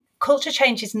culture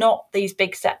change is not these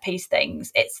big set piece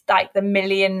things. It's like the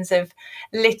millions of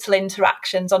little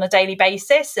interactions on a daily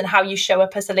basis, and how you show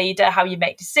up as a leader, how you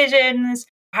make decisions,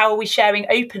 how are we sharing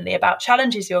openly about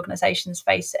challenges the organisation's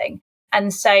facing.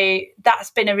 And so that's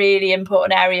been a really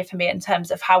important area for me in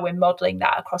terms of how we're modelling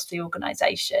that across the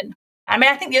organisation. I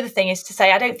mean, I think the other thing is to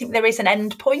say, I don't think there is an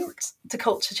end point to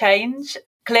culture change.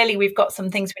 Clearly, we've got some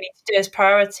things we need to do as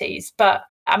priorities. But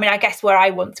I mean, I guess where I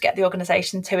want to get the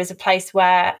organisation to is a place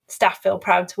where staff feel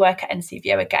proud to work at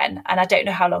NCVO again. And I don't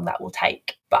know how long that will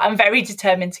take, but I'm very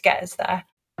determined to get us there.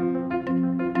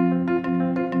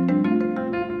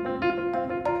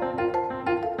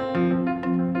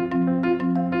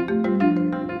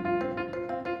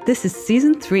 This is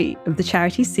Season 3 of the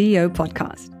Charity CEO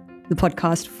podcast, the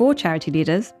podcast for charity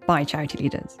leaders by charity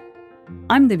leaders.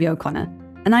 I'm Vibert,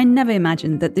 and I never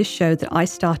imagined that this show that I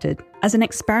started as an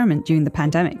experiment during the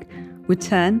pandemic would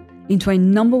turn into a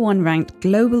 #1 ranked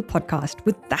global podcast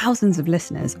with thousands of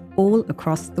listeners all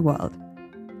across the world.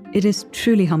 It is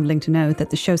truly humbling to know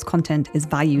that the show's content is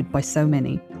valued by so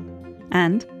many.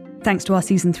 And thanks to our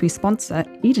Season 3 sponsor,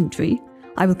 Voluntary,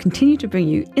 I will continue to bring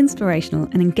you inspirational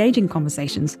and engaging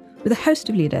conversations with a host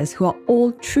of leaders who are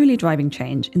all truly driving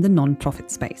change in the non-profit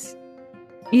space.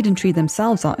 Voluntary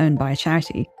themselves are owned by a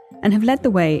charity and have led the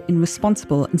way in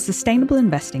responsible and sustainable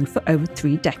investing for over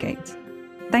 3 decades.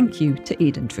 Thank you to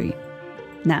Voluntary.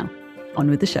 Now, on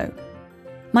with the show.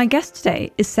 My guest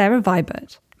today is Sarah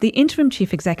Vibert, the Interim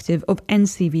Chief Executive of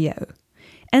NCVO.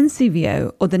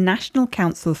 NCVO, or the National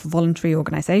Council for Voluntary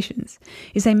Organisations,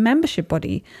 is a membership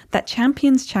body that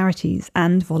champions charities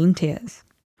and volunteers.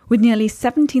 With nearly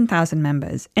 17,000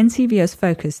 members, NCVO's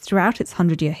focus throughout its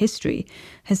 100-year history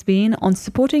has been on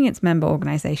supporting its member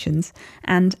organisations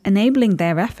and enabling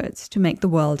their efforts to make the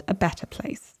world a better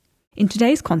place. In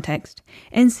today's context,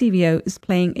 NCVO is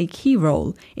playing a key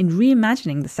role in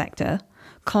reimagining the sector,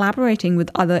 collaborating with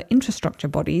other infrastructure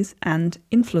bodies, and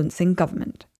influencing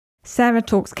government. Sarah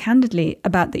talks candidly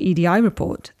about the EDI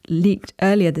report, leaked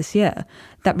earlier this year,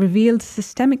 that revealed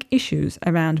systemic issues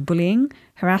around bullying,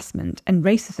 harassment, and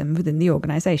racism within the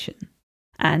organisation,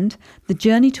 and the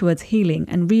journey towards healing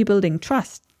and rebuilding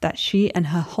trust that she and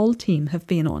her whole team have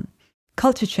been on.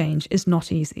 Culture change is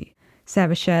not easy.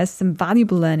 Sarah shares some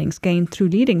valuable learnings gained through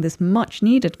leading this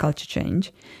much-needed culture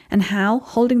change, and how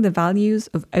holding the values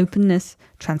of openness,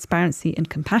 transparency, and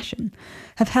compassion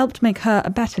have helped make her a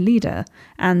better leader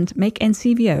and make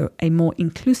NCVO a more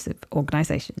inclusive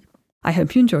organisation. I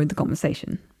hope you enjoyed the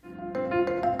conversation.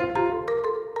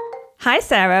 Hi,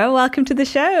 Sarah. Welcome to the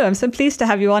show. I'm so pleased to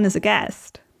have you on as a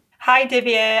guest. Hi,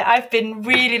 Divya. I've been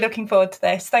really looking forward to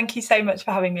this. Thank you so much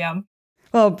for having me on.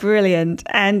 Well, brilliant.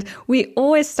 And we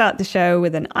always start the show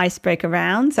with an icebreaker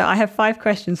round. So I have 5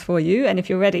 questions for you. And if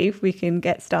you're ready, we can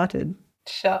get started.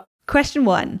 Sure. Question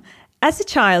 1. As a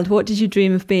child, what did you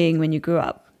dream of being when you grew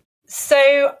up?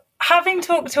 So having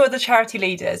talked to other charity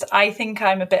leaders, I think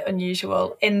I'm a bit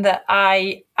unusual in that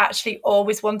I actually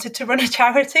always wanted to run a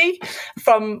charity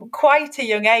from quite a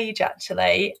young age,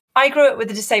 actually. I grew up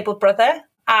with a disabled brother,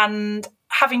 and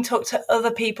having talked to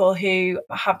other people who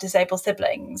have disabled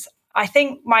siblings, I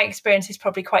think my experience is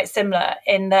probably quite similar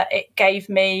in that it gave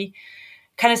me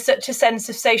kind of such a sense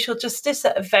of social justice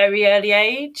at a very early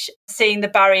age, seeing the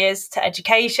barriers to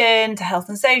education, to health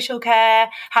and social care,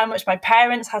 how much my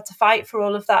parents had to fight for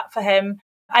all of that for him,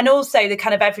 and also the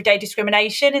kind of everyday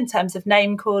discrimination in terms of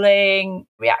name calling,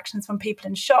 reactions from people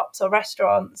in shops or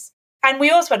restaurants. And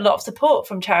we also had a lot of support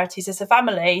from charities as a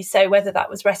family. So whether that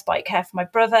was respite care for my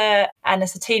brother, and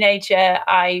as a teenager,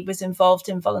 I was involved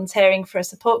in volunteering for a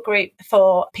support group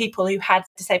for people who had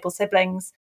disabled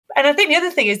siblings. And I think the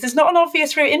other thing is there's not an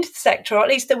obvious route into the sector, or at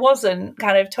least there wasn't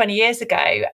kind of 20 years ago.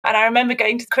 And I remember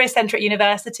going to the career centre at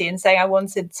university and saying I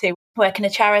wanted to work in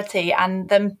a charity, and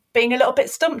them being a little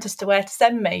bit stumped as to where to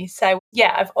send me. So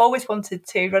yeah, I've always wanted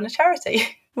to run a charity.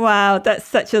 Wow, that's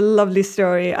such a lovely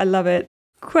story. I love it.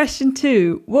 Question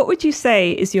 2. What would you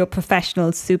say is your professional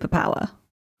superpower?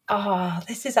 Oh,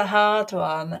 this is a hard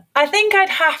one. I think I'd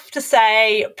have to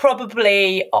say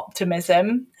probably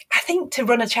optimism. I think to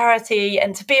run a charity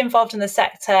and to be involved in the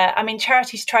sector, I mean,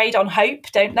 charities trade on hope,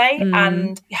 don't they?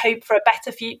 And hope for a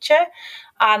better future.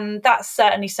 And that's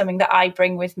certainly something that I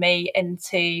bring with me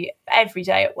into every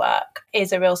day at work,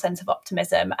 is a real sense of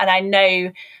optimism. And I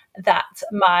know that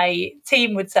my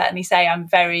team would certainly say I'm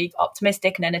very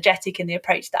optimistic and energetic in the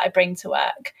approach that I bring to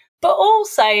work. But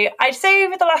also, I'd say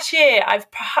over the last year, I've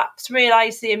perhaps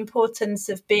realised the importance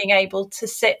of being able to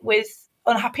sit with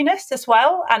unhappiness as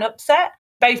well, and upset,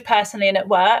 both personally and at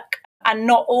work, and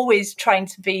not always trying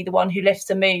to be the one who lifts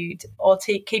the mood or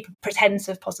to keep a pretense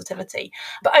of positivity.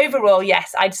 But overall,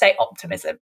 yes, I'd say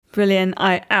optimism. Brilliant.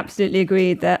 I absolutely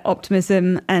agree that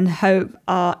optimism and hope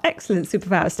are excellent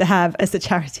superpowers to have as the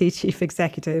charity chief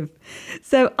executive.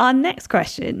 So our next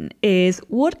question is,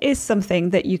 what is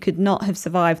something that you could not have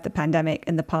survived the pandemic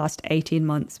in the past 18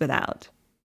 months without?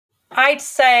 I'd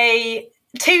say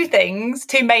two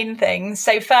main things.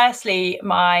 So firstly,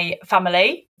 my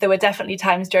family. There were definitely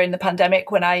times during the pandemic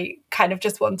when I kind of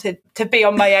just wanted to be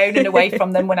on my own and away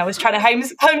from them when I was trying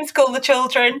to homeschool the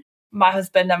children. My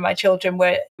husband and my children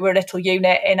were a little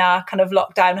unit in our kind of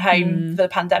lockdown home for the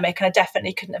pandemic, and I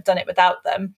definitely couldn't have done it without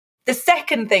them. The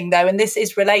second thing, though, and this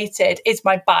is related, is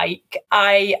my bike.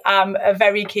 I am a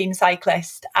very keen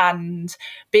cyclist, and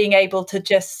being able to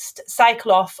just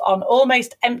cycle off on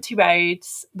almost empty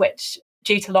roads, which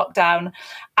due to lockdown,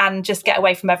 and just get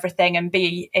away from everything and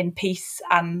be in peace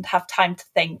and have time to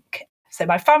think. So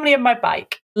my family and my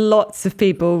bike. Lots of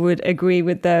people would agree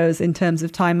with those in terms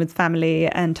of time with family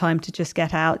and time to just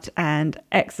get out and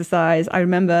exercise. I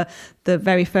remember the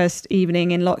very first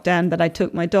evening in lockdown that I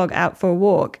took my dog out for a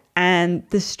walk and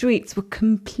the streets were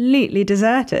completely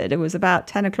deserted. It was about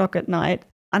 10 o'clock at night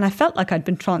and I felt like I'd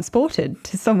been transported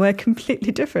to somewhere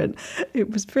completely different.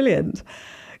 It was brilliant.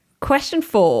 Question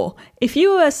 4. If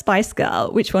you were a Spice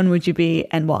Girl, which one would you be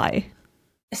and why?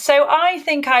 So I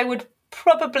think I would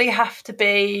probably have to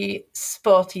be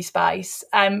Sporty Spice.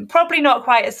 Probably not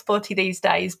quite as sporty these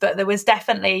days, but there was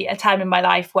definitely a time in my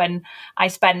life when I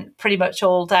spent pretty much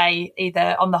all day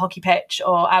either on the hockey pitch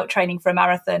or out training for a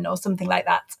marathon or something like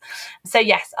that. So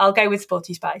yes, I'll go with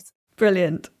Sporty Spice.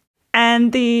 Brilliant.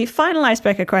 And the final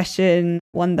icebreaker question,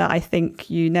 one that I think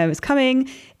you know is coming.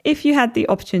 If you had the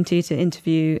opportunity to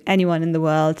interview anyone in the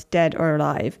world, dead or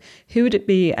alive, who would it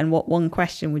be and what one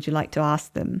question would you like to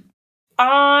ask them?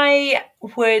 I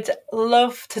would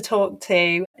love to talk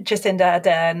to Jacinda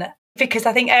Ardern because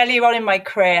I think earlier on in my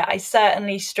career, I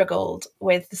certainly struggled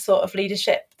with the sort of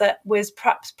leadership that was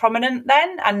perhaps prominent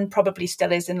then and probably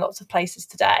still is in lots of places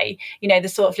today. You know, the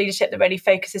sort of leadership that really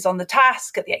focuses on the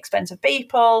task at the expense of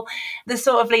people, the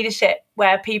sort of leadership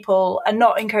where people are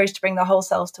not encouraged to bring their whole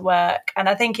selves to work. And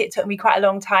I think it took me quite a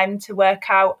long time to work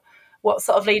out what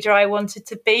sort of leader I wanted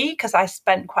to be because I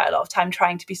spent quite a lot of time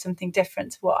trying to be something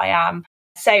different to what I am.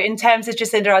 So in terms of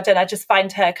Jacinda Ardern, I just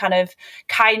find her kind of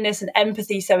kindness and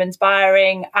empathy so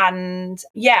inspiring. And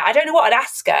yeah, I don't know what I'd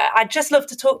ask her. I'd just love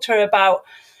to talk to her about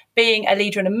being a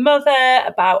leader and a mother,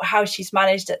 about how she's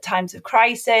managed at times of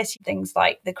crisis, things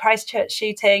like the Christchurch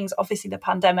shootings, obviously the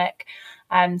pandemic.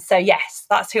 So yes,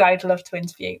 that's who I would love to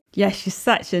interview. Yeah, she's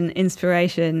such an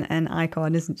inspiration and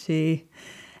icon, isn't she?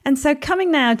 And so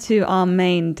coming now to our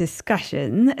main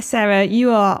discussion, Sarah, you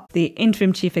are the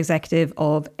interim chief executive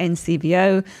of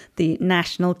NCVO, the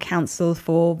National Council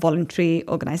for Voluntary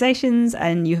Organisations,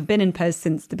 and you have been in post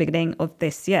since the beginning of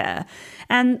this year.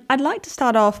 And I'd like to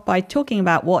start off by talking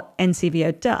about what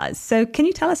NCVO does. So can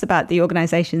you tell us about the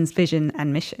organisation's vision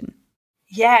and mission?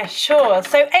 Yeah, sure.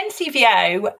 So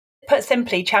NCVO, put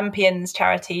simply, champions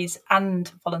charities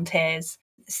and volunteers.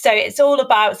 So it's all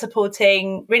about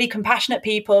supporting really compassionate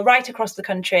people right across the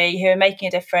country who are making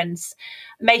a difference,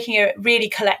 making a really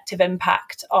collective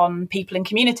impact on people and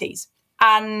communities.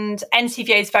 And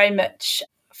NCVO is very much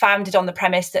founded on the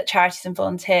premise that charities and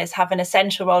volunteers have an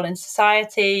essential role in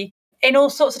society in all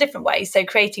sorts of different ways. So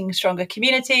creating stronger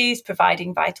communities,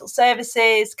 providing vital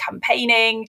services,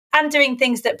 campaigning, and doing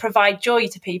things that provide joy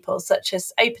to people, such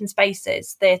as open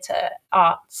spaces, theatre,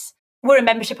 arts. We're a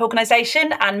membership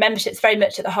organisation and membership's very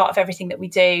much at the heart of everything that we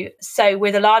do. So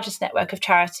we're the largest network of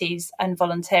charities and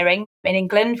volunteering. In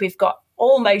England, we've got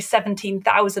almost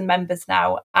 17,000 members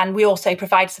now, and we also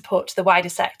provide support to the wider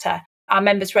sector. Our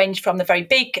members range from the very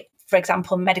big, for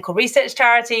example, medical research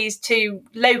charities to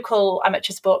local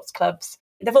amateur sports clubs.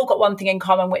 They've all got one thing in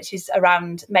common, which is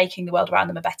around making the world around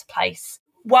them a better place.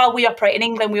 While we operate in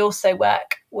England, we also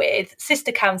work with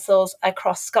sister councils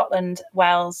across Scotland,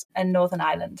 Wales and Northern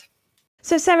Ireland.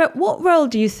 So, Sarah, what role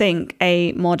do you think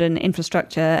a modern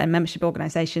infrastructure and membership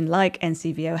organisation like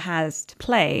NCVO has to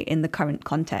play in the current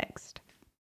context?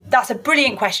 That's a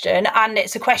brilliant question. And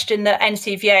it's a question that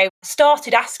NCVO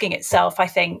started asking itself, I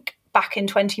think, back in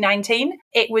 2019.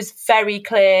 It was very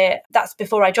clear, that's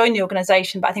before I joined the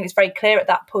organisation, but I think it was very clear at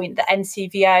that point that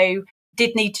NCVO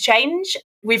did need to change.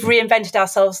 We've reinvented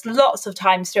ourselves lots of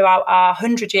times throughout our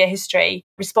 100-year history,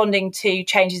 responding to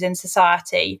changes in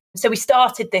society. So we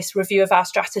started this review of our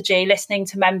strategy, listening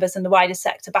to members and the wider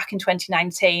sector back in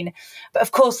 2019. But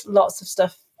of course, lots of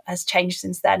stuff has changed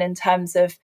since then in terms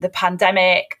of the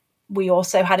pandemic. We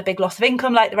also had a big loss of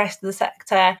income like the rest of the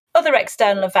sector. Other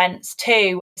external events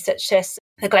too, such as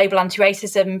the global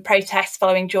anti-racism protests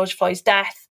following George Floyd's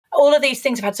death. All of these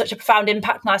things have had such a profound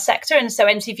impact on our sector. And so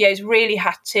NCVO's really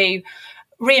had to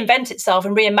reinvent itself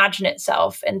and reimagine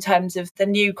itself in terms of the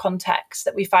new context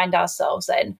that we find ourselves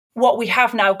in. What we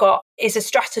have now got is a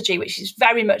strategy which is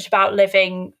very much about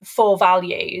living 4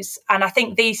 values. And I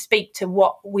think these speak to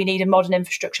what we need a modern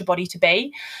infrastructure body to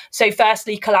be. So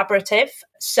firstly, collaborative.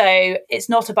 So it's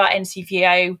not about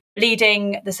NCVO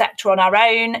leading the sector on our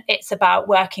own. It's about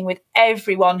working with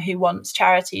everyone who wants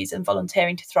charities and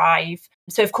volunteering to thrive.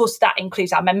 So, of course, that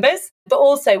includes our members, but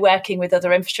also working with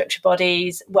other infrastructure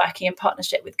bodies, working in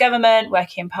partnership with government,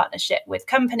 working in partnership with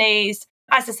companies.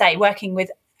 As I say, working with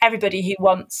everybody who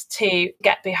wants to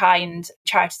get behind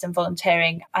charities and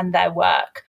volunteering and their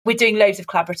work. We're doing loads of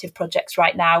collaborative projects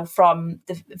right now, from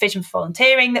the Vision for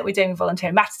Volunteering that we're doing with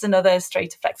Volunteering Matters and others, through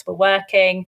to flexible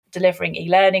working, delivering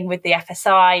e-learning with the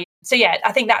FSI. So, yeah,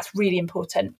 I think that's really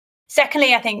important.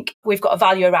 Secondly, I think we've got a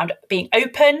value around being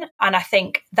open, and I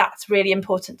think that's really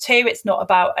important too. It's not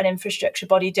about an infrastructure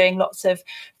body doing lots of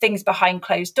things behind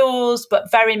closed doors, but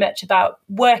very much about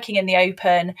working in the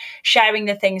open, sharing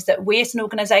the things that we as an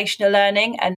organisation are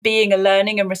learning, and being a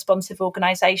learning and responsive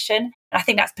organisation. And I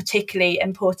think that's particularly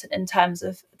important in terms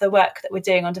of the work that we're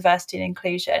doing on diversity and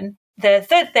inclusion. The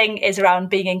third thing is around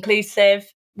being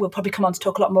inclusive. We'll probably come on to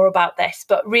talk a lot more about this,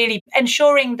 but really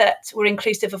ensuring that we're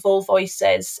inclusive of all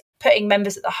voices, putting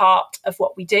members at the heart of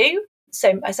what we do.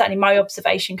 So certainly my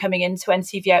observation coming into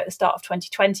NCVO at the start of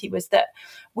 2020 was that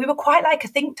we were quite like a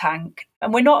think tank,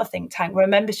 and we're not a think tank, we're a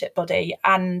membership body.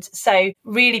 And so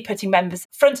really putting members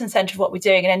front and centre of what we're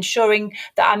doing and ensuring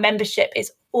that our membership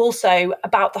is also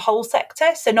about the whole sector,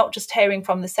 so not just hearing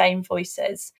from the same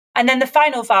voices. And then the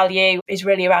final value is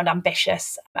really around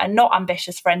ambitious, and not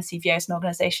ambitious for NCVO as an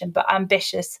organisation, but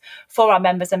ambitious for our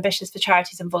members, ambitious for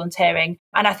charities and volunteering.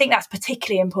 And I think that's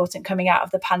particularly important coming out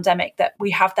of the pandemic, that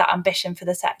we have that ambition for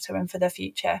the sector and for the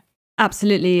future.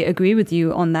 Absolutely agree with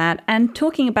you on that. And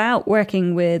talking about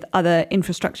working with other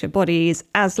infrastructure bodies,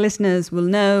 as listeners will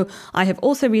know, I have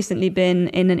also recently been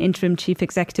in an interim chief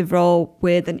executive role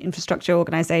with an infrastructure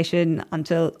organisation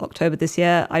until October this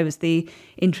year. I was the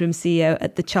interim CEO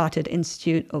at the Chartered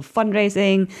Institute of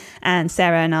Fundraising, and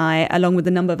Sarah and I, along with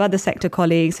a number of other sector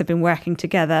colleagues, have been working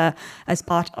together as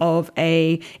part of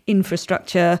a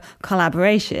infrastructure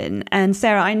collaboration. And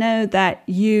Sarah, I know that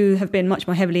you have been much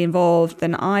more heavily involved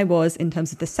than I was in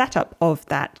terms of the setup of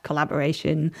that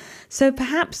collaboration. So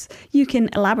perhaps you can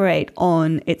elaborate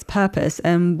on its purpose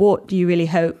and what do you really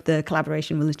hope the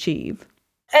collaboration will achieve?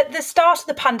 At the start of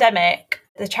the pandemic,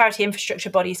 the charity infrastructure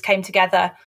bodies came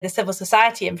together, the civil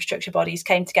society infrastructure bodies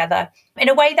came together in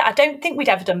a way that I don't think we'd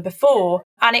ever done before.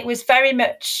 And it was very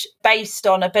much based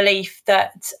on a belief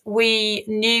that we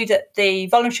knew that the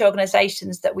voluntary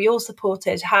organisations that we all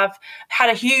supported have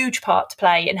had a huge part to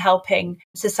play in helping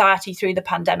society through the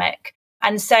pandemic.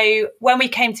 And so when we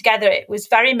came together, it was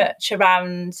very much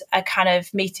around a kind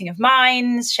of meeting of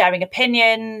minds, sharing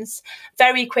opinions,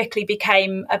 very quickly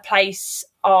became a place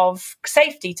of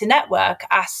safety to network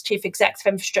as chief execs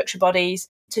of infrastructure bodies,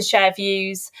 to share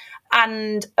views,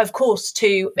 and of course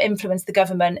to influence the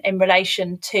government in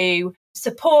relation to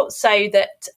support so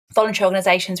that voluntary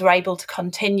organisations were able to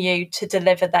continue to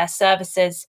deliver their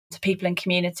services to people in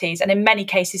communities, and in many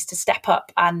cases to step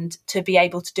up and to be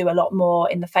able to do a lot more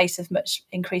in the face of much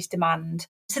increased demand.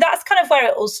 So that's kind of where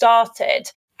it all started.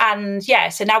 And yeah,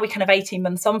 so now we're kind of 18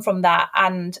 months on from that,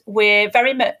 and we're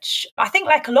very much, I think,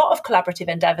 like a lot of collaborative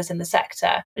endeavours in the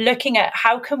sector, looking at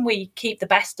how can we keep the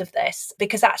best of this,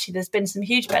 because actually there's been some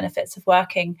huge benefits of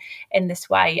working in this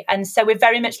way. And so we're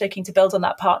very much looking to build on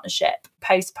that partnership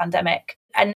post-pandemic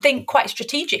and think quite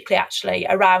strategically actually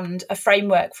around a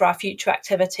framework for our future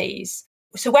activities.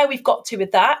 So where we've got to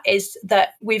with that is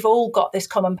that we've all got this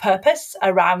common purpose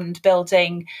around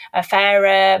building a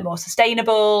fairer, more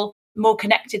sustainable, more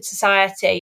connected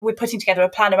society. We're putting together a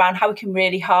plan around how we can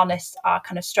really harness our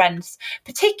kind of strengths,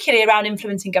 particularly around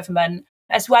influencing government,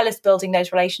 as well as building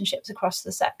those relationships across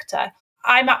the sector.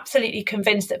 I'm absolutely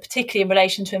convinced that, particularly in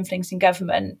relation to influencing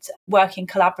government, working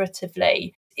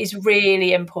collaboratively is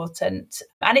really important.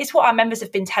 And it's what our members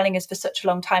have been telling us for such a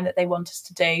long time that they want us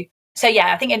to do. So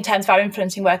yeah, I think in terms of our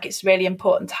influencing work, it's really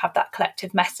important to have that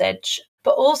collective message,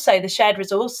 but also the shared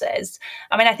resources.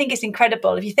 I mean, I think it's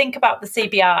incredible. If you think about the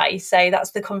CBI, so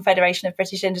that's the Confederation of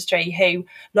British Industry, who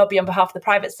lobby on behalf of the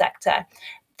private sector,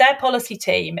 their policy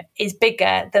team is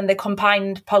bigger than the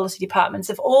combined policy departments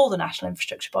of all the national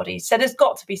infrastructure bodies. So there's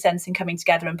got to be sense in coming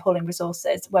together and pooling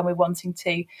resources when we're wanting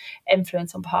to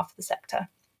influence on behalf of the sector.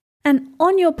 And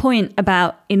on your point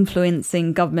about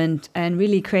influencing government and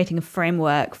really creating a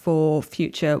framework for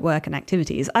future work and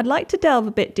activities, I'd like to delve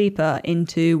a bit deeper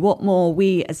into what more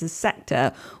we as a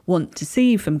sector want to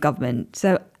see from government.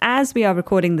 So as we are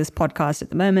recording this podcast at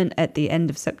the moment, at the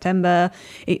end of September,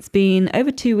 it's been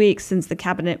over 2 weeks since the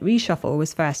cabinet reshuffle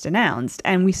was first announced,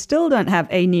 and we still don't have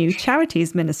a new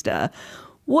charities minister.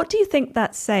 What do you think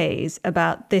that says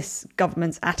about this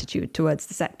government's attitude towards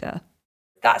the sector?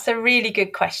 That's a really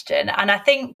good question. And I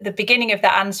think the beginning of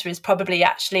that answer is probably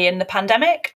actually in the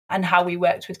pandemic and how we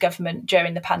worked with government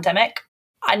during the pandemic.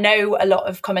 I know a lot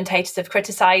of commentators have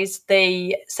criticised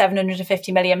the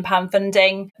 £750 million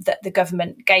funding that the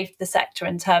government gave the sector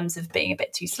in terms of being a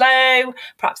bit too slow,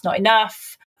 perhaps not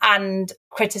enough, and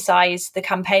criticised the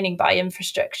campaigning by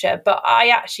infrastructure. But I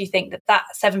actually think that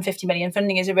 £750 million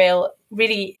funding is a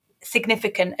really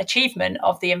significant achievement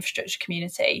of the infrastructure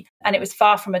community. And it was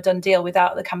far from a done deal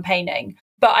without the campaigning.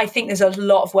 But I think there's a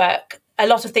lot of work, a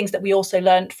lot of things that we also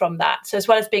learned from that. So as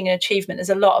well as being an achievement, there's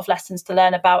a lot of lessons to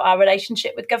learn about our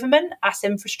relationship with government as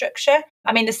infrastructure.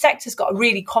 I mean, the sector's got a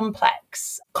really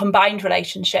complex combined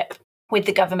relationship with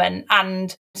the government,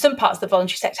 and some parts of the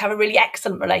voluntary sector have a really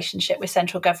excellent relationship with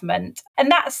central government.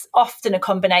 And that's often a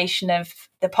combination of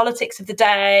the politics of the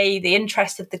day, the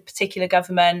interests of the particular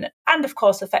government, and of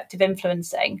course, effective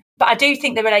influencing. But I do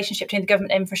think the relationship between the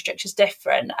government and infrastructure is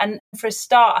different. And for a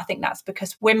start, I think that's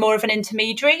because we're more of an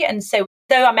intermediary. And so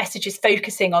though our message is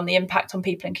focusing on the impact on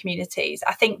people and communities,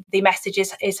 I think the message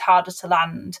is harder to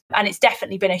land. And it's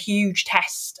definitely been a huge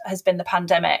test, has been the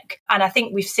pandemic. And I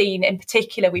think we've seen in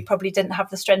particular, we probably didn't have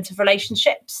the strength of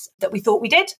relationships that we thought we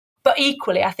did. But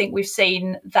equally, I think we've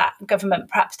seen that government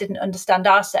perhaps didn't understand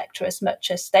our sector as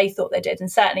much as they thought they did. And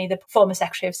certainly the former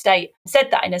Secretary of State said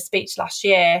that in a speech last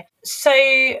year. So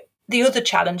the other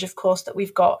challenge, of course, that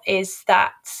we've got is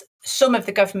that some of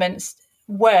the governments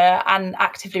were and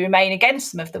actively remain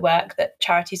against some of the work that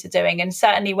charities are doing. And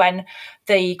certainly when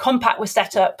the compact was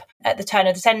set up at the turn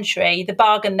of the century, the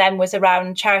bargain then was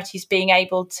around charities being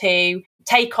able to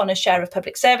take on a share of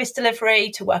public service delivery,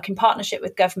 to work in partnership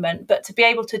with government, but to be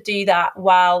able to do that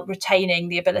while retaining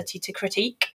the ability to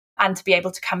critique and to be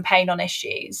able to campaign on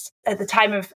issues. At the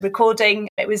time of recording,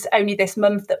 it was only this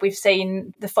month that we've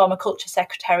seen the former Culture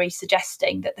Secretary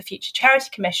suggesting that the future Charity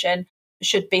Commission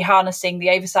should be harnessing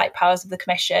the oversight powers of the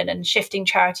Commission and shifting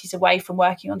charities away from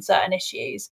working on certain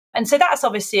issues. And so that's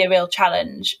obviously a real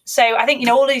challenge. So I think,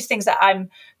 all these things that I'm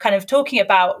kind of talking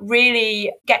about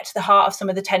really get to the heart of some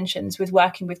of the tensions with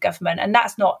working with government. And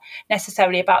that's not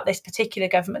necessarily about this particular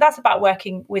government. That's about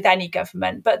working with any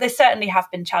government. But there certainly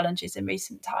have been challenges in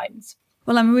recent times.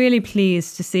 Well, I'm really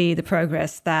pleased to see the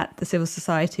progress that the civil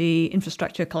society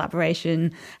infrastructure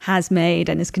collaboration has made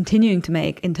and is continuing to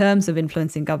make in terms of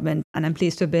influencing government. And I'm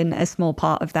pleased to have been a small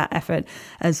part of that effort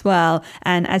as well.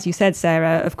 And as you said,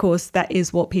 Sarah, of course, that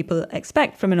is what people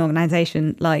expect from an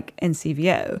organisation like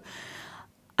NCVO.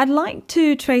 I'd like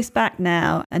to trace back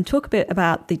now and talk a bit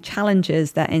about the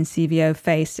challenges that NCVO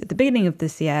faced at the beginning of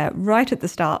this year, right at the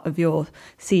start of your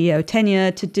CEO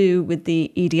tenure, to do with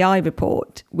the EDI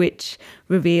report, which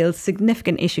revealed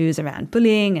significant issues around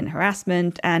bullying and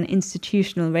harassment and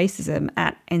institutional racism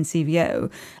at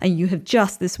NCVO. And you have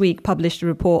just this week published a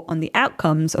report on the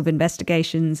outcomes of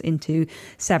investigations into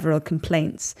several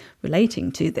complaints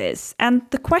relating to this. And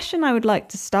the question I would like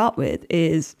to start with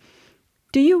is,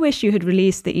 do you wish you had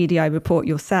released the EDI report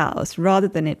yourselves rather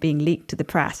than it being leaked to the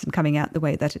press and coming out the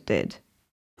way that it did?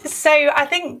 So I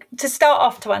think to start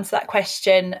off, to answer that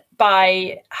question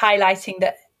by highlighting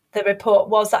that the report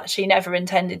was actually never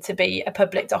intended to be a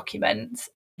public document.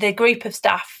 The group of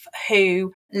staff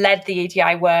who led the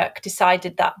EDI work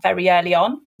decided that very early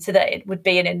on, so that it would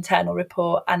be an internal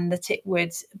report and that it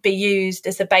would be used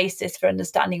as a basis for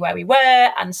understanding where we were,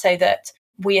 and so that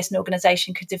we as an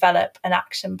organisation could develop an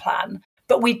action plan.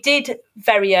 But we did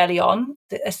very early on,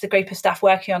 as the group of staff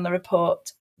working on the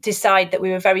report, decide that we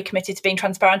were very committed to being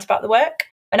transparent about the work.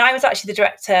 And I was actually the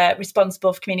director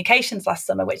responsible for communications last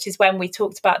summer, which is when we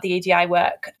talked about the EDI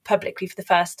work publicly for the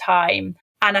first time.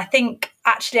 And I think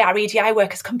actually our EDI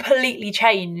work has completely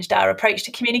changed our approach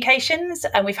to communications.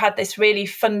 And we've had this really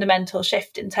fundamental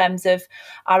shift in terms of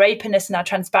our openness and our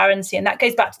transparency. And that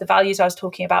goes back to the values I was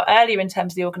talking about earlier in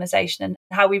terms of the organisation and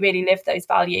how we really live those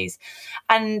values.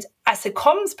 And as a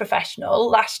comms professional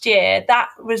last year, that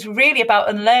was really about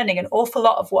unlearning an awful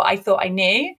lot of what I thought I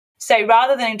knew. So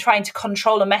rather than trying to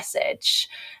control a message,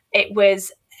 it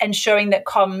was ensuring that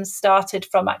comms started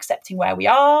from accepting where we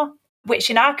are,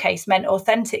 which in our case meant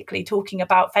authentically talking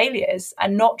about failures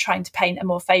and not trying to paint a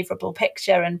more favourable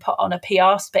picture and put on a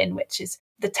PR spin, which is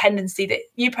the tendency that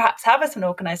you perhaps have as an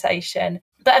organisation.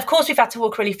 But of course, we've had to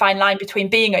walk a really fine line between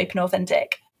being open,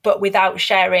 authentic, but without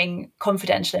sharing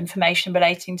confidential information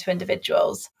relating to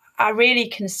individuals. I really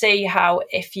can see how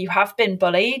if you have been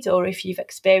bullied or if you've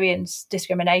experienced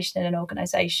discrimination in an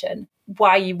organisation,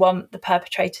 why you want the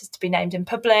perpetrators to be named in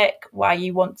public, why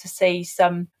you want to see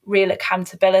some real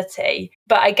accountability.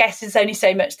 But I guess there's only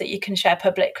so much that you can share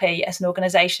publicly as an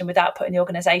organisation without putting the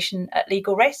organisation at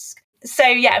legal risk. So,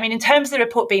 yeah, I mean, in terms of the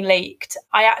report being leaked,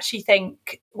 I actually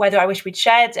think whether I wish we'd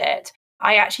shared it,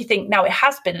 I actually think now it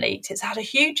has been leaked, it's had a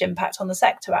huge impact on the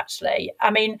sector, actually. I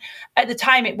mean, at the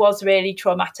time, it was really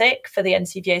traumatic for the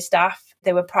NCVO staff.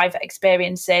 They were private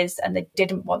experiences and they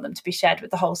didn't want them to be shared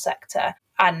with the whole sector.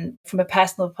 And from a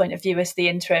personal point of view, as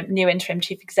the new interim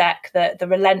chief exec, the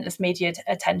relentless media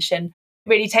attention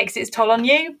really takes its toll on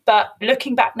you. But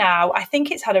looking back now, I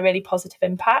think it's had a really positive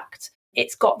impact.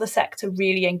 It's got the sector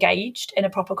really engaged in a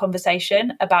proper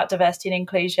conversation about diversity and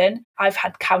inclusion. I've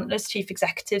had countless chief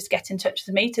executives get in touch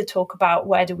with me to talk about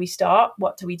where do we start,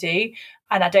 what do we do?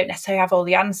 And I don't necessarily have all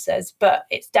the answers, but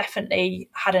it's definitely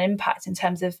had an impact in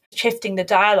terms of shifting the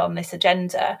dial on this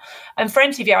agenda. And for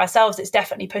NCVO ourselves, it's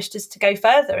definitely pushed us to go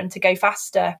further and to go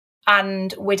faster.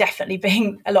 And we're definitely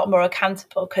being a lot more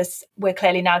accountable because we're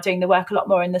clearly now doing the work a lot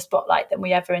more in the spotlight than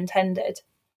we ever intended.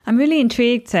 I'm really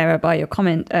intrigued, Sarah, by your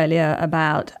comment earlier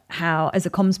about how, as a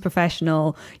comms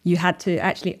professional, you had to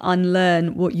actually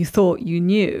unlearn what you thought you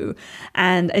knew.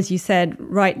 And as you said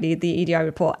rightly, the EDI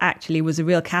report actually was a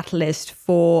real catalyst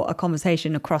for a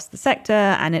conversation across the sector,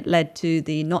 and it led to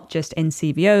the Not Just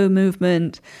NCVO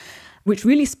movement, which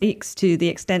really speaks to the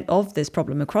extent of this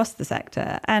problem across the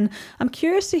sector. And I'm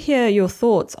curious to hear your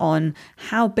thoughts on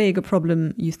how big a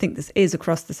problem you think this is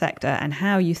across the sector and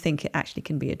how you think it actually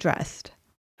can be addressed.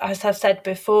 As I've said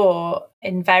before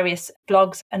in various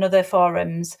blogs and other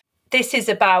forums, this is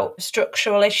about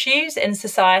structural issues in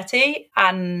society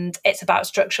and it's about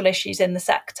structural issues in the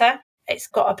sector. It's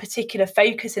got a particular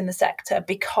focus in the sector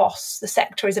because the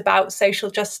sector is about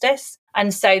social justice.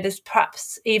 And so there's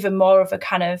perhaps even more of a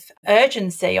kind of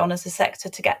urgency on as a sector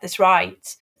to get this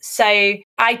right. So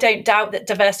I don't doubt that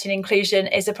diversity and inclusion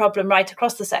is a problem right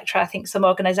across the sector. I think some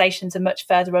organisations are much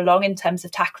further along in terms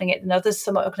of tackling it than others.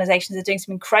 Some organisations are doing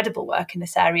some incredible work in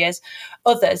this areas.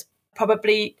 Others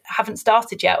probably haven't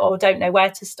started yet or don't know where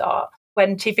to start.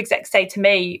 When chief execs say to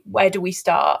me, where do we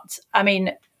start? I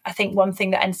mean, I think one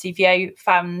thing that NCVO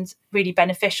found really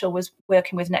beneficial was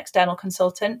working with an external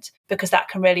consultant because that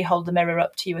can really hold the mirror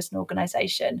up to you as an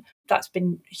organisation. That's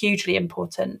been hugely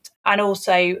important. And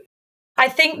also, I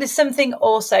think there's something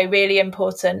also really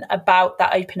important about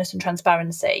that openness and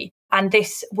transparency. And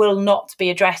this will not be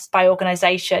addressed by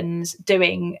organisations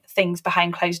doing things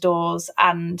behind closed doors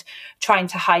and trying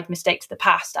to hide mistakes of the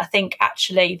past. I think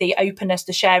actually the openness,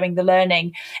 the sharing, the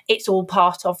learning, it's all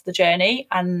part of the journey.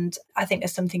 And I think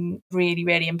there's something really,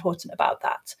 really important about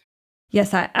that.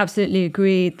 Yes, I absolutely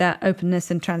agree that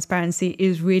openness and transparency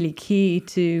is really key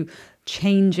to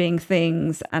changing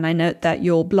things. And I note that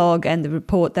your blog and the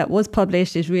report that was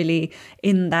published is really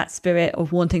in that spirit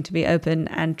of wanting to be open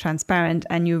and transparent.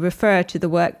 And you refer to the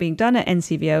work being done at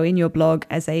NCVO in your blog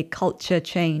as a culture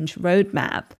change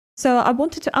roadmap. So I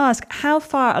wanted to ask, how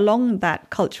far along that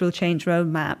cultural change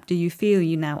roadmap do you feel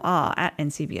you now are at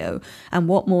NCVO, and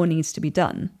what more needs to be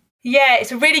done? Yeah,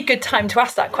 it's a really good time to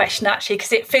ask that question, actually,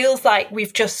 because it feels like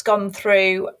we've just gone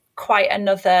through quite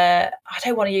another, I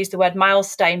don't want to use the word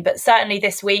milestone, but certainly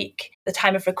this week, the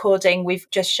time of recording, we've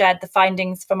just shared the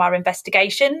findings from our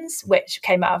investigations, which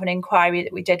came out of an inquiry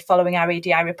that we did following our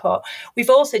EDI report. We've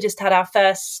also just had our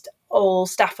first all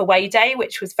staff away day,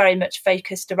 which was very much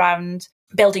focused around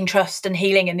building trust and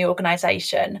healing in the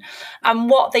organisation. And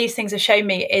what these things have shown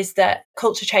me is that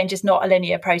culture change is not a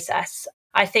linear process.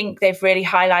 I think they've really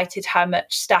highlighted how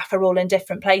much staff are all in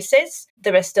different places.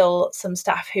 There are still some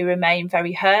staff who remain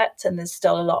very hurt and there's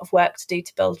still a lot of work to do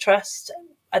to build trust.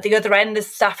 At the other end, there's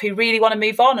staff who really want to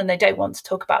move on and they don't want to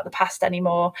talk about the past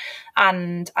anymore.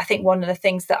 And I think one of the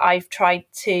things that I've tried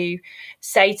to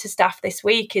say to staff this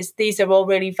week is these are all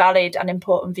really valid and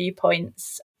important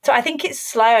viewpoints. So I think it's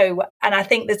slow, and I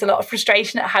think there's a lot of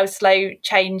frustration at how slow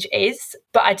change is.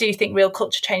 But I do think real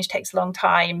culture change takes a long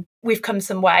time. We've come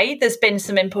some way. There's been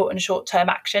some important short-term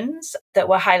actions that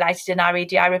were highlighted in our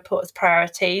EDI report as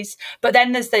priorities. But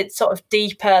then there's the sort of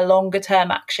deeper, longer-term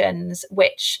actions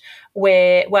which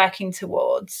we're working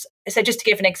towards. So just to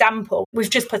give an example, we've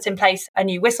just put in place a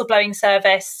new whistleblowing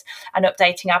service and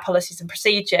updating our policies and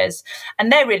procedures.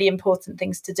 And they're really important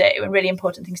things to do and really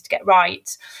important things to get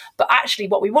right. But actually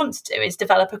what we want to do is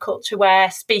develop a culture culture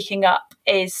where speaking up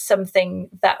is something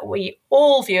that we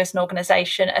all view as an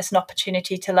organisation as an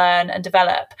opportunity to learn and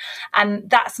develop. And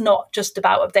that's not just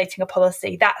about updating a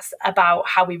policy. That's about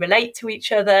how we relate to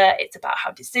each other. It's about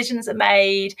how decisions are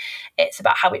made. It's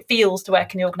about how it feels to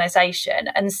work in the organisation.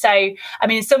 And so, I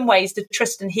mean, in some ways, the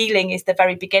trust and healing is the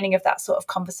very beginning of that sort of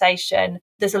conversation.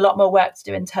 There's a lot more work to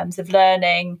do in terms of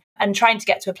learning and trying to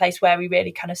get to a place where we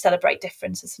really kind of celebrate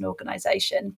difference as an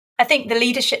organisation. I think the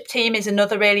leadership team is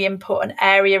another really important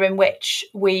area in which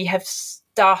we have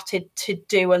started to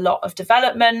do a lot of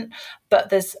development,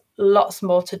 but there's lots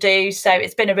more to do. So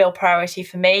it's been a real priority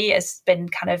for me. It's been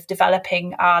kind of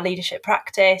developing our leadership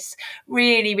practice,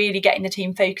 really getting the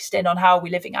team focused in on how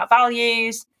we're living our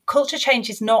values. Culture change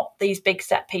is not these big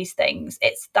set piece things.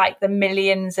 It's like the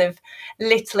millions of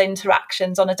little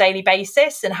interactions on a daily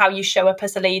basis and how you show up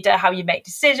as a leader, how you make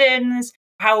decisions,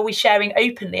 how are we sharing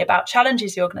openly about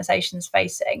challenges the organisation's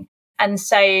facing. And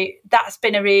so that's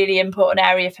been a really important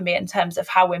area for me in terms of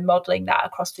how we're modelling that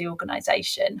across the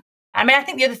organisation. I mean, I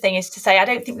think the other thing is to say, I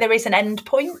don't think there is an end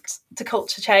point to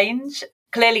culture change.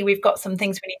 Clearly, we've got some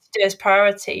things we need to do as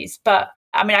priorities, but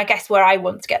I mean, I guess where I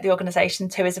want to get the organisation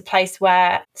to is a place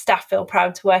where staff feel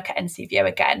proud to work at NCVO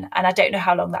again. And I don't know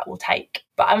how long that will take,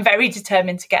 but I'm very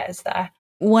determined to get us there.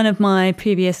 One of my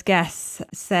previous guests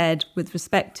said, with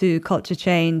respect to culture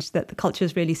change, that the culture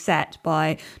is really set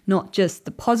by not just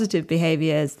the positive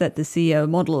behaviours that the CEO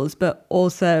models, but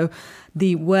also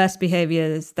the worst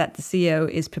behaviours that the CEO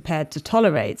is prepared to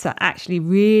tolerate. So actually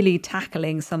really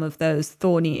tackling some of those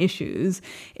thorny issues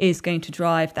is going to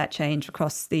drive that change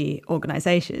across the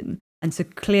organisation. And so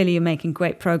clearly you're making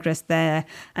great progress there.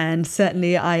 And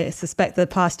certainly I suspect the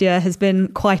past year has been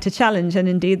quite a challenge. And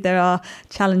indeed, there are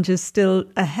challenges still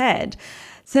ahead.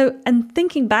 So, and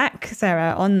thinking back,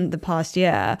 Sarah, on the past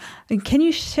year, can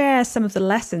you share some of the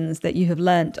lessons that you have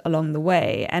learnt along the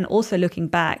way? And also looking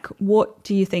back, what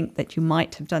do you think that you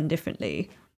might have done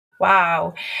differently?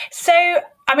 Wow. So,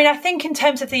 I mean, I think in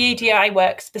terms of the EDI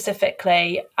work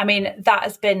specifically, I mean, that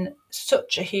has been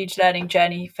such a huge learning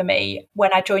journey for me.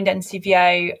 When I joined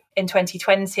NCVO in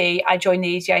 2020, I joined the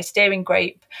EDI steering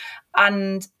group.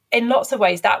 And in lots of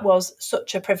ways, that was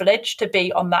such a privilege to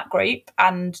be on that group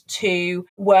and to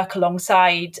work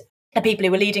alongside the people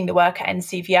who were leading the work at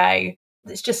NCVO.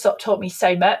 It's just sort of taught me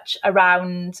so much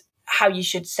around how you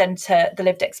should centre the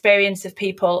lived experience of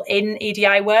people in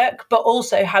EDI work, but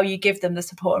also how you give them the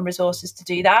support and resources to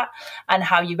do that and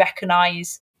how you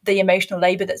recognise the emotional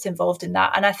labour that's involved in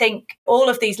that. And I think all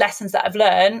of these lessons that I've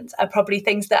learned are probably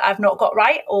things that I've not got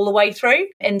right all the way through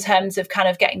in terms of kind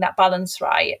of getting that balance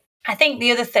right. I think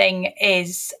the other thing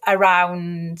is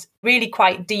around really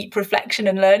quite deep reflection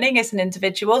and learning as an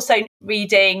individual. So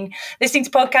reading, listening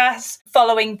to podcasts,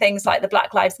 following things like the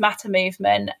Black Lives Matter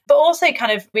movement, but also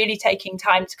kind of really taking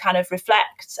time to kind of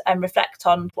reflect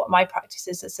on what my practice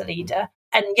is as a leader.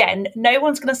 And again, no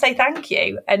one's going to say thank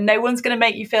you and no one's going to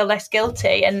make you feel less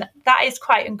guilty. And that is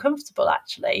quite uncomfortable,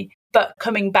 actually. But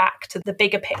coming back to the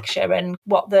bigger picture and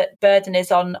what the burden is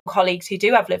on colleagues who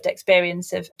do have lived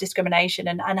experience of discrimination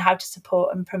and how to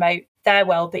support and promote their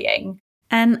well-being.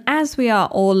 And as we are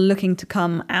all looking to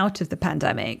come out of the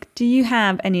pandemic, do you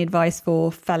have any advice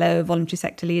for fellow voluntary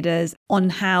sector leaders on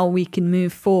how we can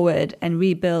move forward and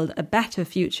rebuild a better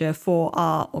future for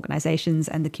our organisations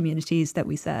and the communities that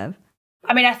we serve?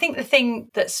 I mean, I think the thing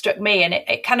that struck me, and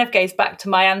it kind of goes back to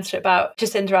my answer about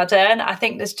Jacinda Ardern, I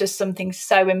think there's just something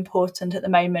so important at the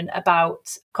moment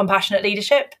about compassionate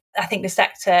leadership. I think the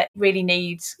sector really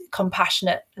needs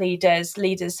compassionate leaders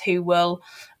who will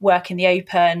work in the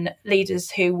open, leaders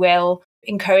who will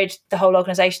encourage the whole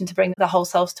organisation to bring the whole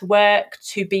selves to work,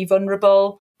 to be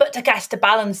vulnerable, but I guess to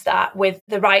balance that with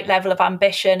the right level of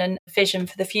ambition and vision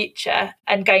for the future.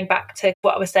 And going back to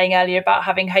what I was saying earlier about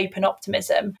having hope and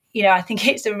optimism, you know, I think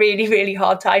it's a really, really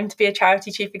hard time to be a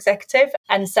charity chief executive,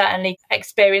 and certainly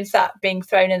experienced that being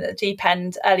thrown in at the deep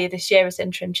end earlier this year as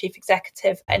interim chief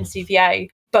executive at NCVO.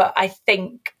 But I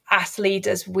think as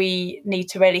leaders, we need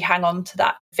to really hang on to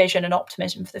that vision and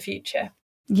optimism for the future.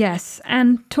 Yes.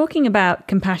 And talking about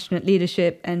compassionate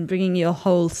leadership and bringing your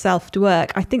whole self to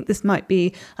work, I think this might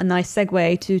be a nice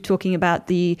segue to talking about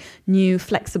the new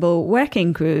flexible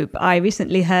working group. I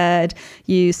recently heard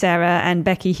you, Sarah, and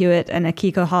Becky Hewitt and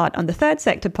Akiko Hart on the Third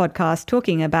Sector podcast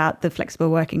talking about the flexible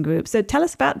working group. So tell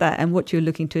us about that and what you're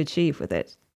looking to achieve with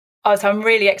it. Oh, so I'm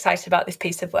really excited about this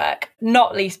piece of work,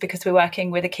 not least because we're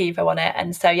working with Akivo on it.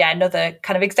 And so, yeah, another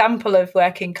kind of example of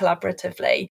working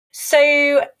collaboratively.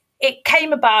 So It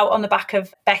came about on the back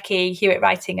of Becky Hewitt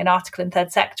writing an article in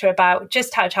Third Sector about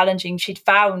just how challenging she'd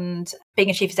found being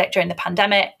a chief exec during the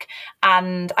pandemic,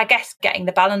 and I guess getting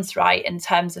the balance right in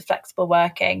terms of flexible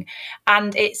working.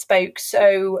 And it spoke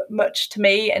so much to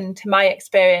me and to my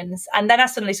experience. And then I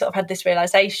suddenly sort of had this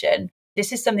realization,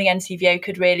 this is something NCVO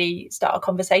could really start a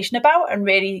conversation about and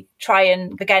really try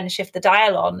and, again, shift the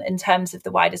dial on in terms of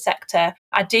the wider sector.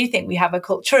 I do think we have a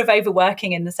culture of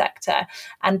overworking in the sector.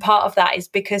 And part of that is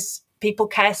because people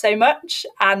care so much.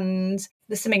 And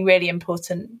there's something really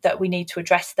important that we need to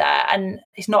address there. And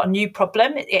it's not a new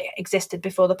problem. It existed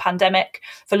before the pandemic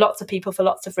for lots of people, for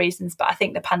lots of reasons. But I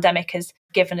think the pandemic has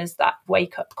given us that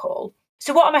wake-up call.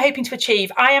 So what am I hoping to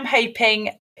achieve? I am hoping,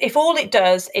 if all it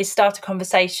does is start a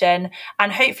conversation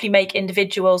and hopefully make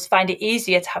individuals find it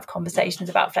easier to have conversations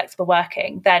about flexible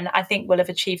working, then I think we'll have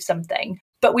achieved something.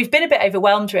 But we've been a bit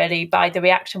overwhelmed really by the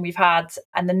reaction we've had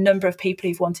and the number of people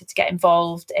who've wanted to get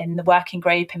involved in the working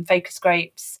group and focus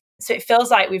groups. So it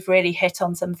feels like we've really hit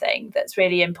on something that's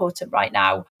really important right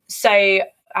now. So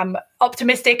I'm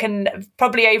optimistic and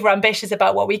probably overambitious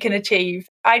about what we can achieve.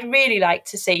 I'd really like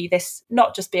to see this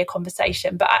not just be a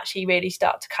conversation, but actually really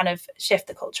start to kind of shift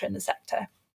the culture in the sector.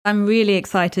 I'm really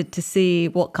excited to see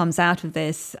what comes out of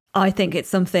this. I think it's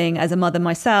something, as a mother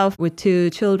myself with 2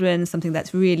 children, something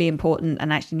that's really important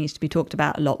and actually needs to be talked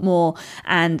about a lot more.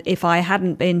 And if I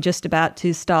hadn't been just about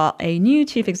to start a new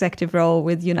chief executive role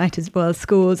with United World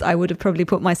Schools, I would have probably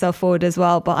put myself forward as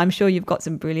well. But I'm sure you've got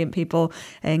some brilliant people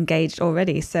engaged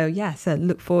already. So so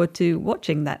look forward to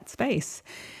watching that space.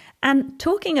 And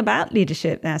talking about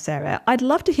leadership now, Sarah, I'd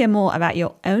love to hear more about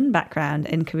your own background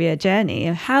and career journey.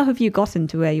 How have you gotten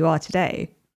to where you are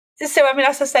today? So,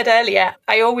 as I said earlier,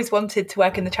 I always wanted to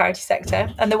work in the charity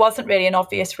sector, and there wasn't really an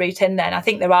obvious route in then. I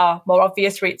think there are more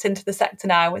obvious routes into the sector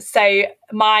now. So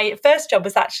my first job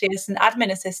was actually as an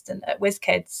admin assistant at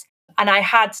WizKids. And I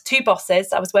had 2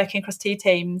 bosses. I was working across 2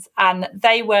 teams, and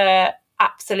they were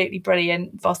absolutely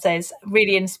brilliant bosses,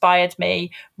 really inspired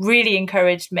me, really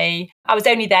encouraged me. I was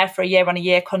only there for a year on a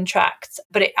year contract,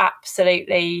 but it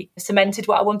absolutely cemented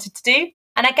what I wanted to do.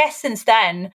 And I guess since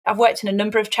then, I've worked in a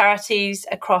number of charities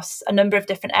across a number of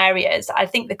different areas. I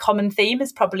think the common theme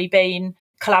has probably been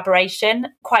collaboration.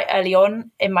 Quite early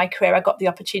on in my career, I got the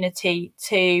opportunity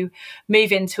to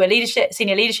move into a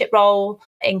senior leadership role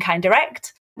in Kind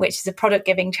Direct, which is a product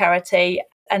giving charity.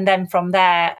 And then from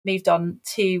there, moved on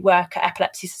to work at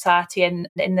Epilepsy Society in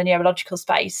the neurological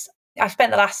space. I've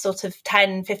spent the last sort of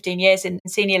 10, 15 years in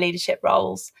senior leadership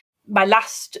roles. My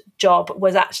last job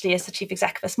was actually as the chief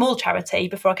exec of a small charity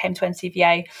before I came to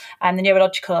NCVO and the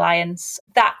Neurological Alliance.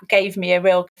 That gave me a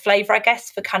real flavour, I guess,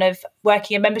 for kind of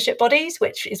working in membership bodies,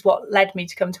 which is what led me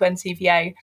to come to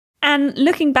NCVO. And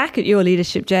looking back at your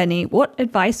leadership journey, what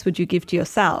advice would you give to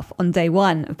yourself on day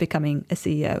one of becoming a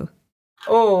CEO?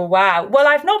 Oh, wow. Well,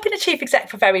 I've not been a chief exec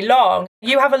for very long.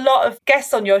 You have a lot of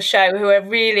guests on your show who are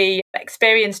really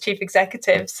experienced chief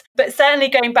executives. But certainly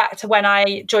going back to when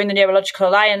I joined the Neurological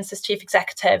Alliance as chief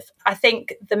executive, I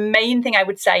think the main thing I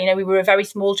would say, we were a very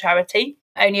small charity,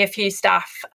 only a few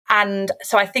staff. And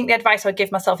so I think the advice I would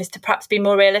give myself is to perhaps be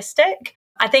more realistic.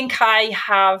 I think I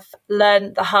have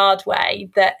learned the hard way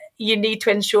that you need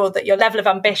to ensure that your level of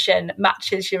ambition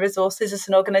matches your resources as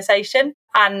an organisation.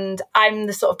 And I'm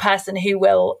the sort of person who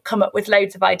will come up with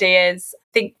loads of ideas,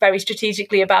 think very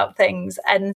strategically about things.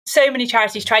 And so many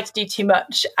charities try to do too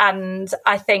much. And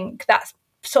I think that's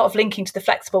sort of linking to the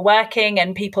flexible working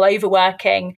and people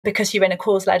overworking because you're in a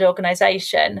cause-led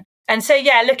organisation. And so,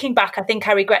 looking back, I think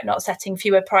I regret not setting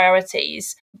fewer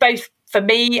priorities, both for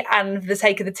me and for the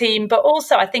sake of the team. But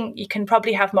also, I think you can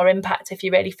probably have more impact if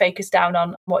you really focus down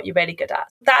on what you're really good at.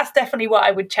 That's definitely what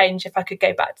I would change if I could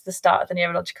go back to the start of the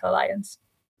Neurological Alliance.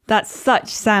 That's such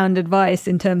sound advice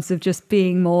in terms of just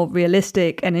being more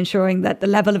realistic and ensuring that the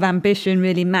level of ambition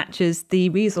really matches the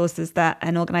resources that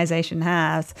an organisation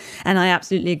has. And I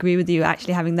absolutely agree with you.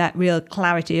 Actually having that real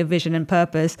clarity of vision and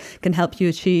purpose can help you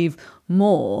achieve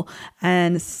more.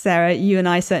 And Sarah, you and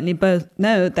I certainly both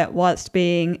know that whilst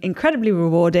being incredibly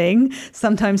rewarding,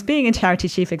 sometimes being a charity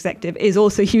chief executive is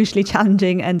also hugely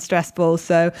challenging and stressful.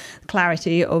 So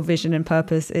clarity of vision and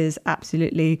purpose is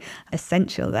absolutely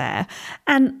essential there.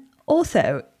 And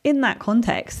also, in that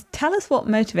context, tell us what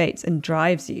motivates and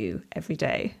drives you every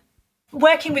day.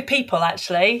 Working with people,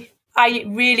 actually. I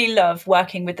really love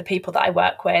working with the people that I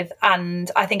work with. And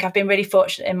I think I've been really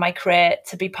fortunate in my career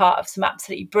to be part of some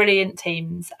absolutely brilliant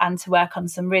teams and to work on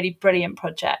some really brilliant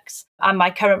projects. And my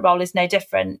current role is no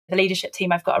different. The leadership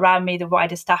team I've got around me, the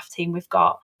wider staff team we've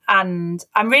got, And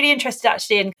I'm really interested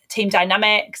actually in team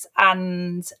dynamics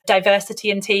and diversity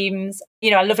in teams.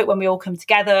 I love it when we all come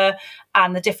together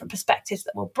and the different perspectives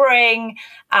that we'll bring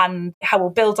and how we'll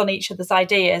build on each other's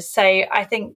ideas. So I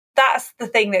think that's the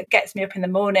thing that gets me up in the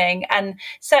morning. And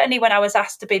certainly when I was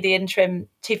asked to be the interim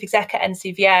chief exec at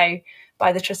NCVO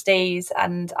by the trustees,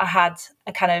 and I had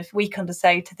a kind of week or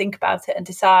so to think about it and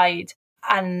decide.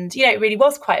 And, it really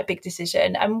was quite a big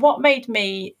decision. And what made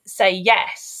me say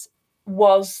yes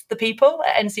was the people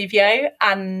at NCVO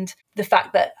and the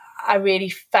fact that I really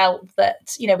felt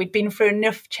that, we'd been through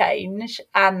enough change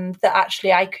and that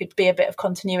actually I could be a bit of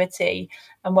continuity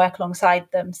and work alongside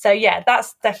them. So, yeah,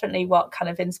 that's definitely what kind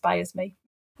of inspires me.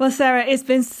 Well, Sarah, it's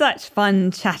been such fun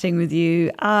chatting with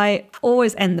you. I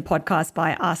always end the podcast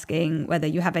by asking whether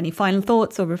you have any final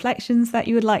thoughts or reflections that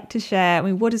you would like to share. I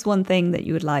mean, what is one thing that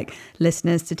you would like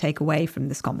listeners to take away from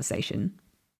this conversation?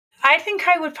 I think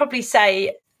I would probably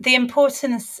say the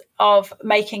importance of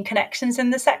making connections in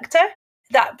the sector.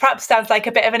 That perhaps sounds like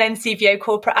a bit of an NCVO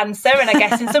corporate answer. And I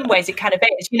guess in some ways it kind of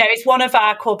is. It's one of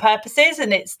our core purposes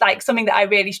and it's like something that I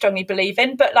really strongly believe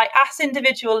in. But like as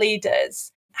individual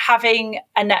leaders, having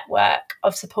a network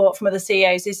of support from other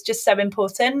CEOs is just so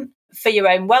important for your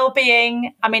own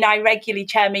well-being. I mean, I regularly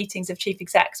chair meetings of chief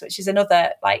execs, which is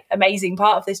another like amazing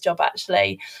part of this job,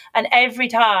 actually. And every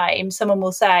time someone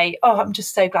will say, oh, I'm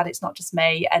just so glad it's not just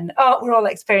me. And, oh, we're all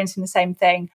experiencing the same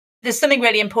thing. There's something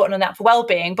really important on that for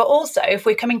well-being. But also, if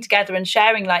we're coming together and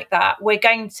sharing like that, we're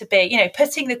going to be,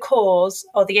 putting the cause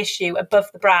or the issue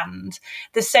above the brand.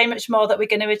 There's so much more that we're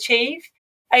going to achieve.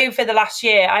 Over the last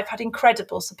year, I've had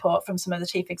incredible support from some of the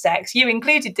chief execs, you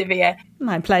included, Divya.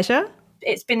 My pleasure.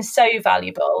 It's been so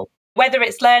valuable, whether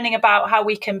it's learning about how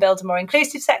we can build a more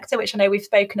inclusive sector, which I know we've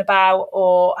spoken about,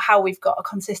 or how we've got a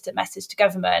consistent message to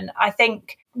government. I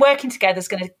think working together is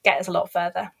going to get us a lot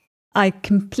further. I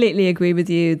completely agree with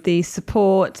you. The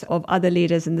support of other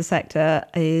leaders in the sector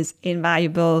is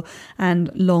invaluable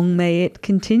and long may it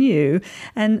continue.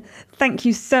 And thank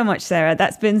you so much, Sarah.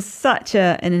 That's been such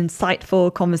an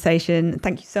insightful conversation.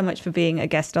 Thank you so much for being a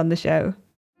guest on the show.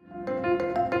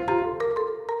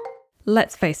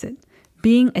 Let's face it,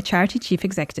 being a charity chief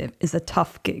executive is a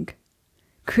tough gig.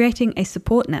 Creating a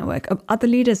support network of other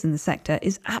leaders in the sector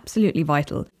is absolutely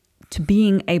vital to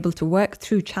being able to work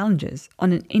through challenges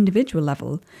on an individual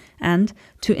level and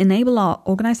to enable our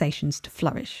organisations to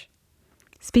flourish.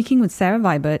 Speaking with Sarah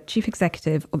Vibert, Chief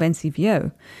Executive of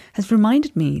NCVO, has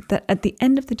reminded me that at the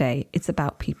end of the day, it's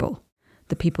about people.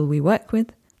 The people we work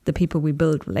with, the people we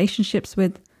build relationships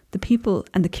with, the people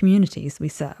and the communities we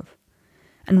serve.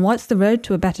 And whilst the road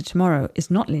to a better tomorrow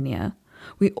is not linear,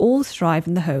 we all strive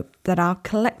in the hope that our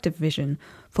collective vision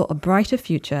for a brighter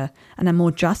future and a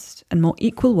more just and more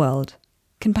equal world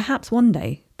can perhaps one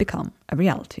day become a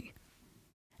reality.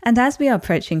 And as we are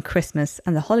approaching Christmas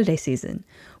and the holiday season,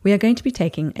 we are going to be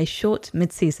taking a short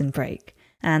mid-season break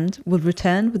and will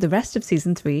return with the rest of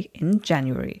Season 3 in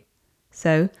January.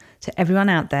 So, to everyone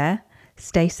out there,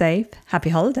 stay safe,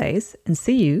 happy holidays, and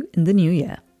see you in the new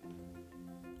year.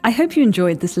 I hope you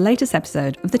enjoyed this latest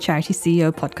episode of the Charity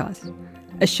CEO podcast,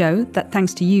 a show that,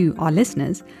 thanks to you, our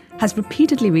listeners, has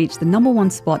repeatedly reached the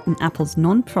 #1 spot in Apple's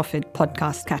non-profit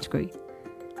podcast category.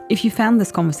 If you found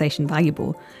this conversation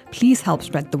valuable, please help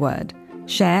spread the word.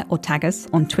 Share or tag us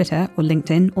on Twitter or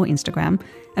LinkedIn or Instagram,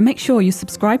 and make sure you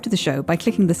subscribe to the show by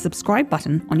clicking the subscribe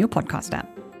button on your podcast app.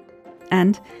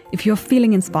 And if you're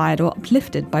feeling inspired or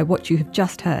uplifted by what you have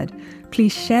just heard,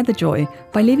 please share the joy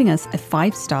by leaving us a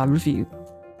 5-star review.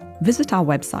 Visit our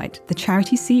website,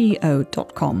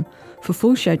 thecharityceo.com, for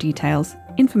full show details,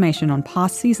 information on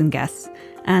past season guests,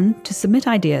 and to submit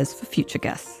ideas for future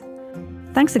guests.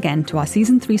 Thanks again to our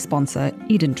Season 3 sponsor,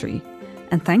 Voluntary,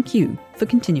 and thank you for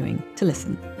continuing to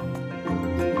listen.